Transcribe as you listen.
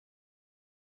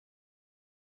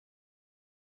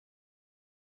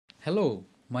Hello,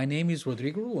 my name is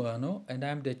Rodrigo Ruano and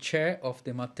I'm the chair of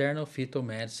the Maternal Fetal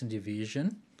Medicine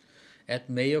Division at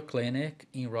Mayo Clinic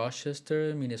in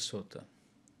Rochester, Minnesota.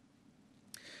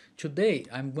 Today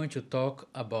I'm going to talk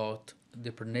about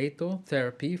the prenatal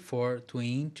therapy for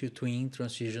twin-to-twin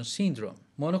transition syndrome.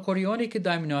 Monochorionic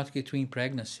diamniotic twin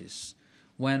pregnancies,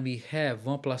 when we have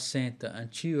one placenta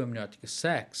and two amniotic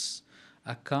sacs,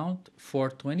 account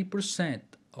for 20%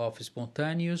 of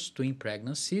spontaneous twin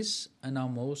pregnancies and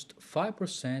almost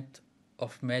 5%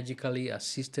 of medically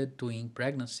assisted twin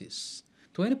pregnancies.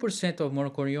 20% of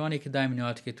monochorionic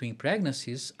diamniotic twin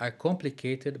pregnancies are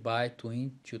complicated by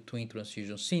twin-to-twin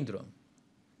transition syndrome.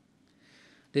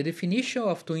 The definition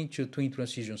of twin-to-twin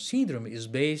transition syndrome is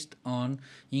based on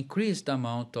increased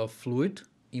amount of fluid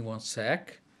in one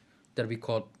sac, that we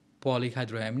call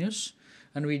polyhydramnios,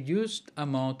 and reduced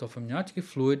amount of amniotic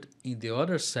fluid in the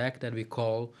other sac that we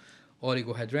call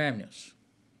oligohydramnios.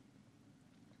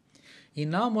 In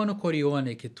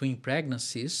non-monochorionic twin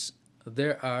pregnancies,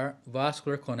 there are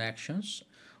vascular connections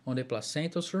on the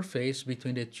placental surface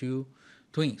between the two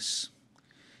twins.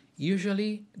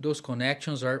 Usually, those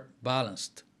connections are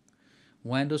balanced.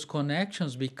 When those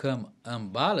connections become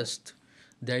unbalanced,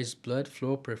 there is blood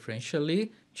flow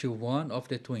preferentially to one of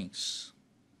the twins.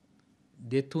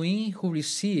 The twin who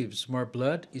receives more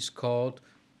blood is called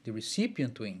the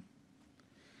recipient twin.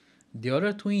 The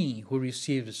other twin who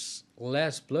receives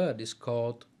less blood is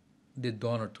called the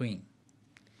donor twin.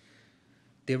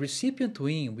 The recipient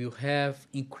twin will have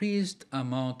increased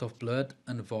amount of blood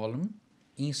and volume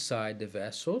inside the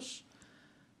vessels.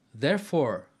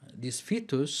 Therefore, this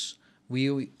fetus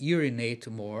will urinate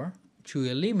more to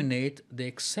eliminate the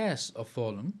excess of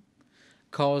volume,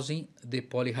 causing the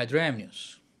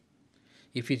polyhydramnios.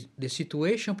 If the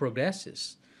situation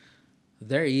progresses,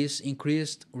 there is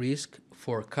increased risk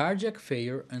for cardiac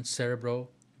failure and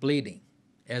cerebral bleeding,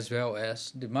 as well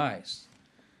as demise.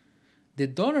 The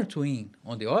donor twin,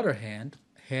 on the other hand,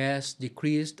 has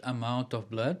decreased amount of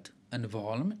blood and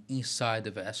volume inside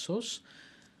the vessels.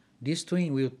 This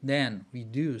twin will then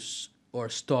reduce or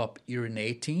stop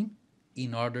urinating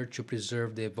in order to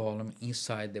preserve the volume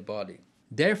inside the body.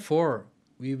 Therefore,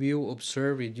 we will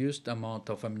observe reduced amount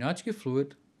of amniotic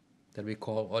fluid that we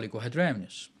call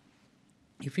oligohydramnios.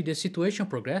 If the situation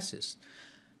progresses,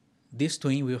 this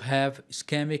twin will have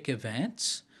ischemic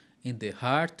events in the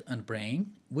heart and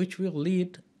brain, which will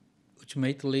lead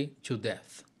ultimately to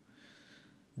death.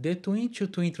 The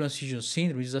twin-to-twin transition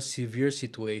syndrome is a severe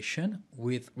situation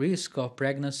with risk of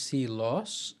pregnancy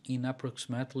loss in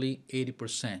approximately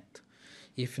 80%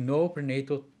 if no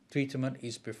prenatal treatment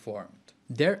is performed.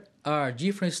 There are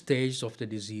different stages of the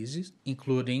disease,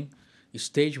 including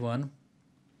stage 1,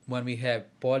 when we have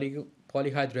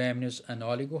polyhydramnios and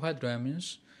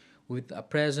oligohydramnios with a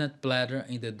present bladder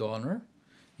in the donor.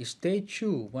 Stage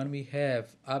 2, when we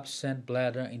have absent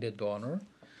bladder in the donor.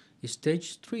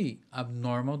 Stage 3,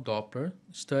 abnormal Doppler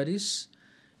studies.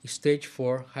 Stage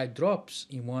 4, hydrops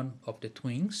in one of the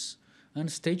twins.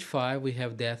 And stage 5, we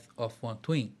have death of one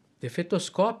twin. The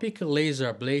fetoscopic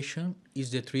laser ablation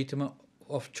is the treatment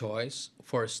of choice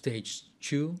for stage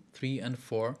 2, 3, and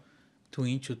 4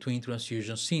 twin-to-twin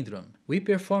transfusion syndrome. We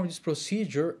perform this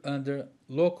procedure under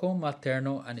local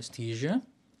maternal anesthesia,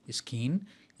 skin,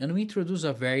 and we introduce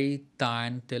a very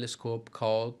tiny telescope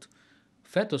called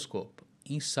Fetoscope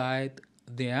inside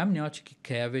the amniotic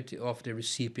cavity of the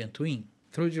recipient twin.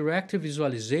 Through direct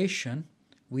visualization,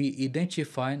 we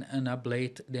identify and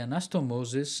ablate the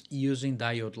anastomosis using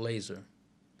diode laser.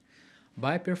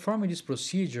 By performing this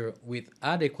procedure with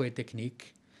adequate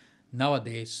technique,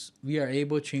 nowadays we are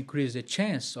able to increase the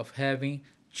chance of having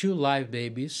 2 live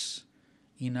babies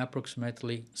in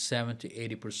approximately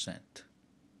 70–80%.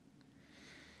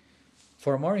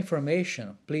 For more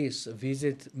information, please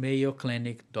visit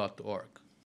mayoclinic.org.